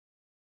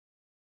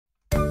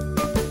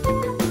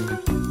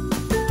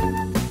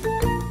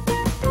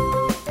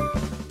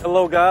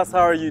Hello guys,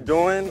 how are you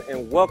doing?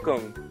 And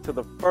welcome to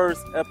the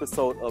first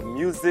episode of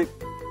Music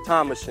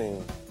Time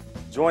Machine.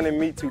 Joining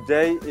me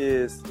today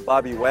is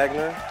Bobby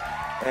Wagner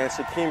and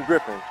Shaquem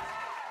Griffin.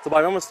 So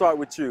Bobby, I'm gonna start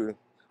with you.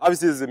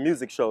 Obviously this is a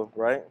music show,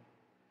 right?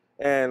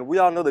 And we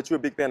all know that you're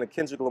a big fan of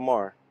Kendrick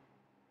Lamar.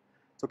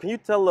 So can you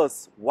tell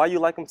us why you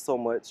like him so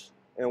much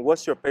and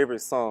what's your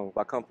favorite song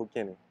by Kung Fu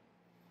Kenny?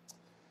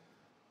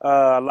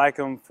 I like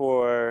him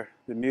for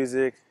the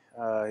music.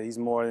 He's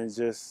more than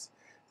just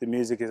the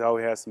music. It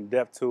always has some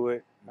depth to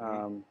it.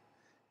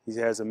 He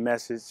has a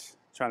message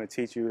trying to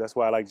teach you. That's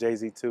why I like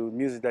Jay-Z too.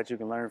 Music that you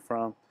can learn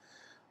from.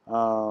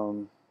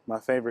 My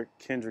favorite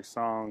Kendrick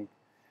song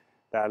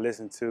that I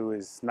listen to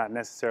is not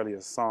necessarily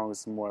a song.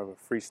 It's more of a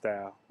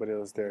freestyle. But it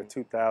was their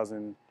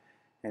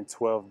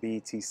 2012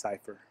 BET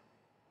Cypher.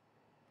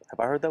 Have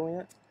I heard that one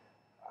yet?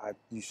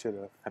 You should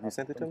have. Have you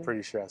sent it to me? I'm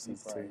pretty sure I sent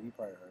it to you. You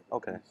probably heard it.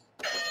 Okay.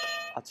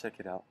 I'll check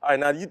it out. All right,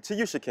 now to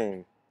you,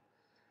 Shaquem.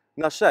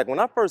 Now, Shaq, when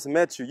I first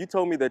met you, you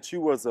told me that you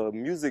was a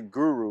music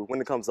guru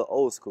when it comes to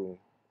old school.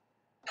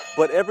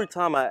 But every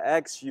time I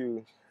ask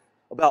you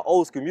about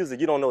old school music,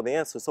 you don't know the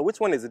answer. So which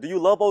one is it? Do you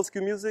love old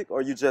school music or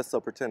are you just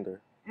a pretender?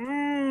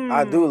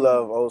 I do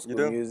love old You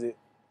school do? music.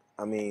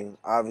 I mean,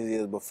 obviously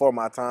it's before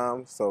my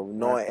time, so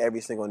knowing every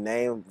single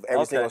name,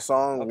 every single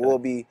song will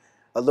be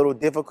a little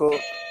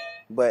difficult.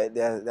 But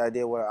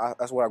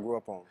that's what I grew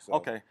up on. So.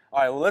 Okay. All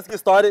right, well, let's get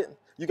started.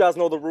 You guys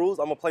know the rules.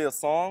 I'm going to play a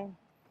song.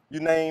 You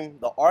name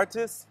the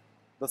artist,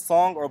 the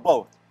song, or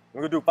both.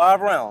 We're going to do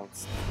 5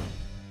 rounds.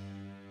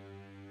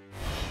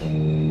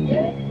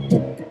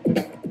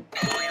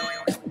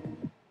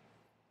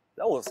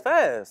 That was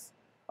fast.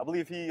 I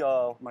believe he,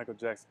 Michael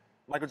Jackson.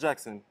 Michael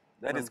Jackson.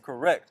 That is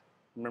correct.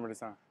 Remember the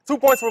time. 2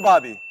 points for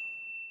Bobby.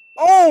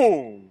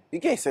 Boom! You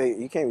can't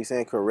be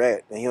saying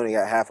correct, and he only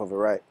got half of it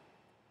right.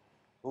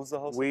 Who's the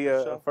host We of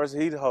the show? first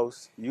he's the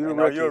host. You the And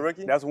are rookie. you a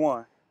rookie? That's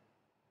one.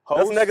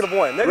 That's Host, -1.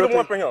 -1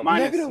 rookie, for him.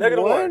 minus.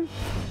 Negative one.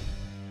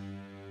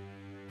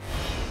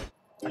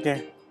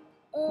 Okay.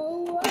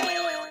 Oh,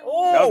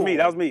 That was me.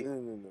 That was me.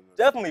 No.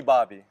 Definitely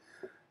Bobby.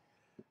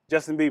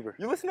 Justin Bieber.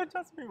 You listen to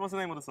Justin Bieber? What's the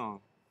name of the song?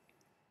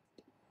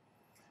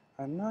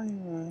 I know you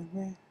want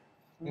me.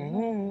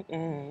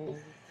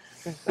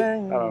 I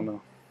I don't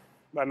know.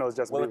 I know it's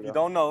Justin Well, Bieber. if you though.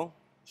 don't know,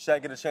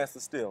 Shaq get a chance to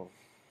steal.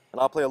 And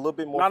I'll play a little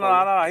bit more. No.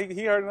 for you.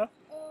 He heard enough.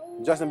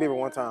 Justin Bieber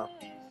one time.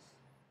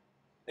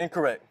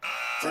 Incorrect.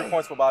 3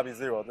 points for Bobby,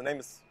 0. The name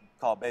is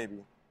called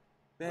Baby.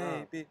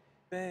 Baby,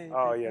 baby.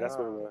 Oh yeah, that's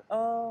what it was.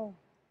 Oh.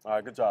 All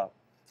right, good job.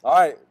 All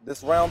right,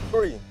 this round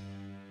 3.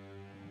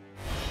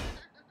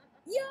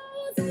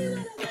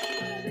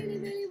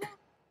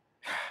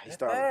 He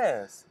started.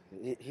 Yes.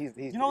 He's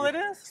You know what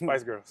that is?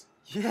 Spice Girls.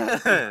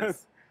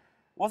 Yes.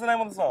 What's the name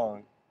of the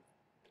song?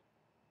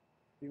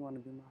 You want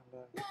to be my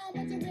love?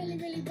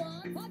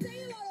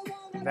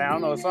 Now I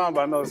don't know the song,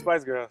 but I know the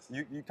Spice Girls.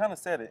 You kind of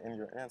said it in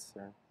your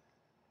answer.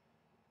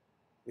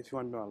 If you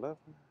want to be my love,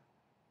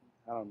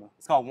 I don't know.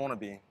 It's called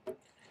Wannabe. You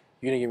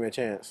didn't give me a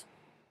chance.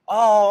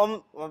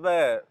 Oh, my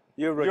bad.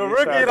 You're a rookie. You're a You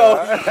rookie, started though.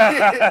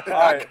 out. All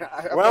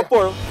right, round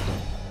 4.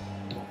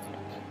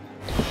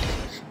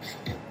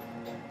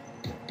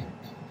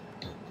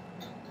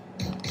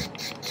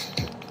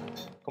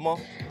 Come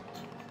on.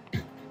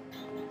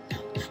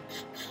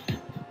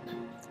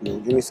 No,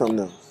 give me something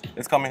else.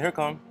 It's coming. Here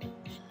come.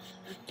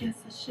 Guess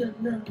I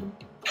should know.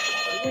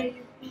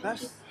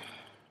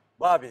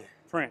 Bobby.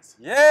 Prince.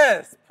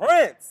 Yes,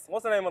 Prince.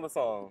 What's the name of the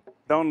song?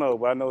 Don't know,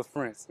 but I know it's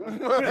Prince. You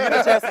get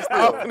a chance to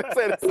I was steal. gonna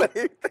say the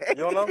same thing. You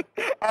don't know?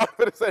 I was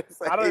gonna say the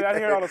same I thing. didn't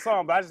hear all the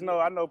song, but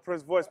I know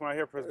Prince's voice when I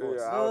hear Prince's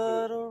voice. Yeah, I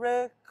was- Little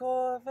red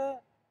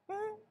Corvette.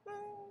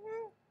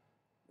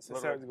 Say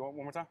it one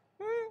more time.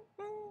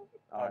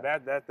 All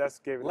right. That's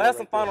gave it. Last away and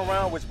right final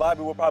round, which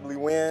Bobby will probably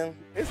win.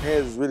 His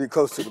hands is really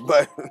close to the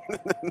button.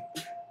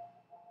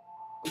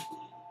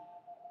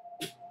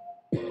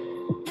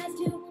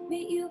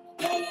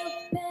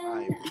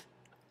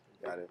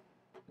 Got it.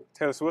 there.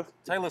 Taylor Swift.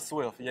 Taylor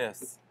Swift,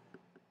 yes.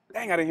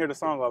 Dang, I didn't hear the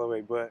song all the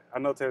way, but I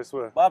know Taylor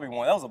Swift. Bobby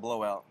won. That was a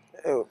blowout.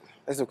 Ew,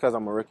 that's because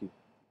I'm a rookie.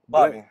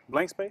 Bobby,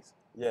 Blank space.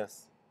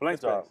 yes. Blank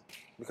Good job. space.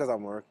 Because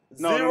I'm a rookie.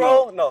 No,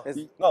 0? No.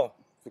 It's- No.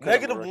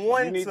 because I'm a rookie.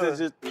 -1 You need to to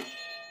just.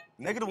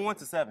 -1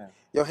 to 7.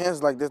 Your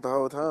hands like this the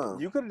whole time.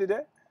 You could have did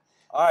that.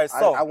 All right,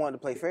 so I wanted to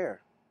play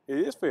fair. It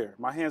is fair.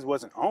 My hands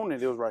wasn't on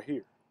it. It was right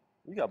here.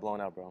 you got blown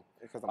out, bro.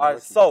 Because I'm All a right,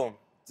 rookie. so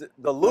the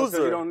Because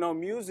loser. you don't know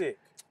music.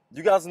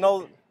 You guys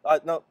know.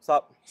 No,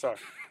 stop. Sorry.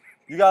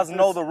 You guys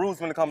know the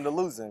rules when it comes to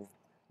losing.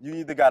 You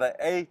either got to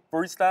A,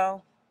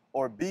 freestyle,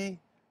 or B,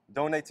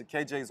 donate to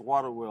KJ's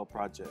Water Well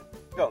project.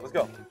 Let's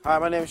go. Hi,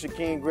 my name is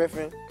Shaquem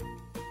Griffin,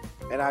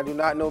 and I do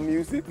not know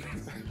music.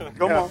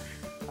 Come on.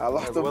 I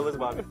lost As them- well as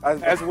Bobby.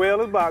 As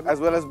well as Bobby. as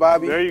well as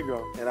Bobby. There you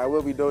go. And I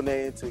will be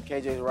donating to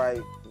KJ's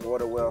Right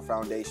Water Well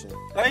Foundation.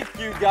 Thank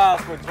you guys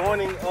for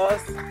joining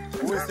us.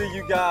 We'll see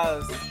you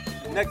guys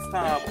next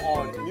time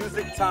on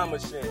Music Time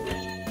Machine.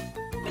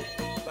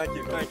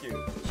 Thank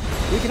you.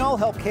 We can all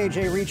help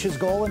KJ reach his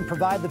goal and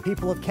provide the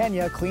people of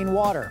Kenya clean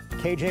water.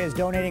 KJ is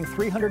donating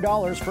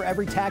 $300 for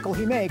every tackle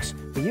he makes,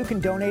 but you can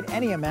donate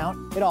any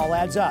amount. It all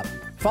adds up.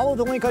 Follow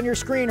the link on your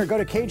screen or go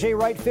to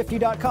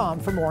kjwright50.com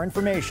for more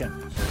information.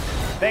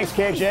 Thanks,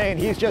 KJ, and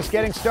he's just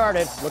getting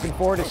started. Looking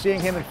forward to seeing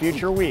him in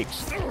future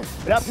weeks.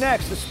 But up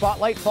next, the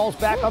spotlight falls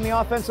back on the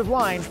offensive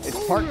line.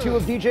 It's part 2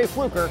 of DJ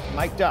Fluker,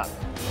 mic'd up.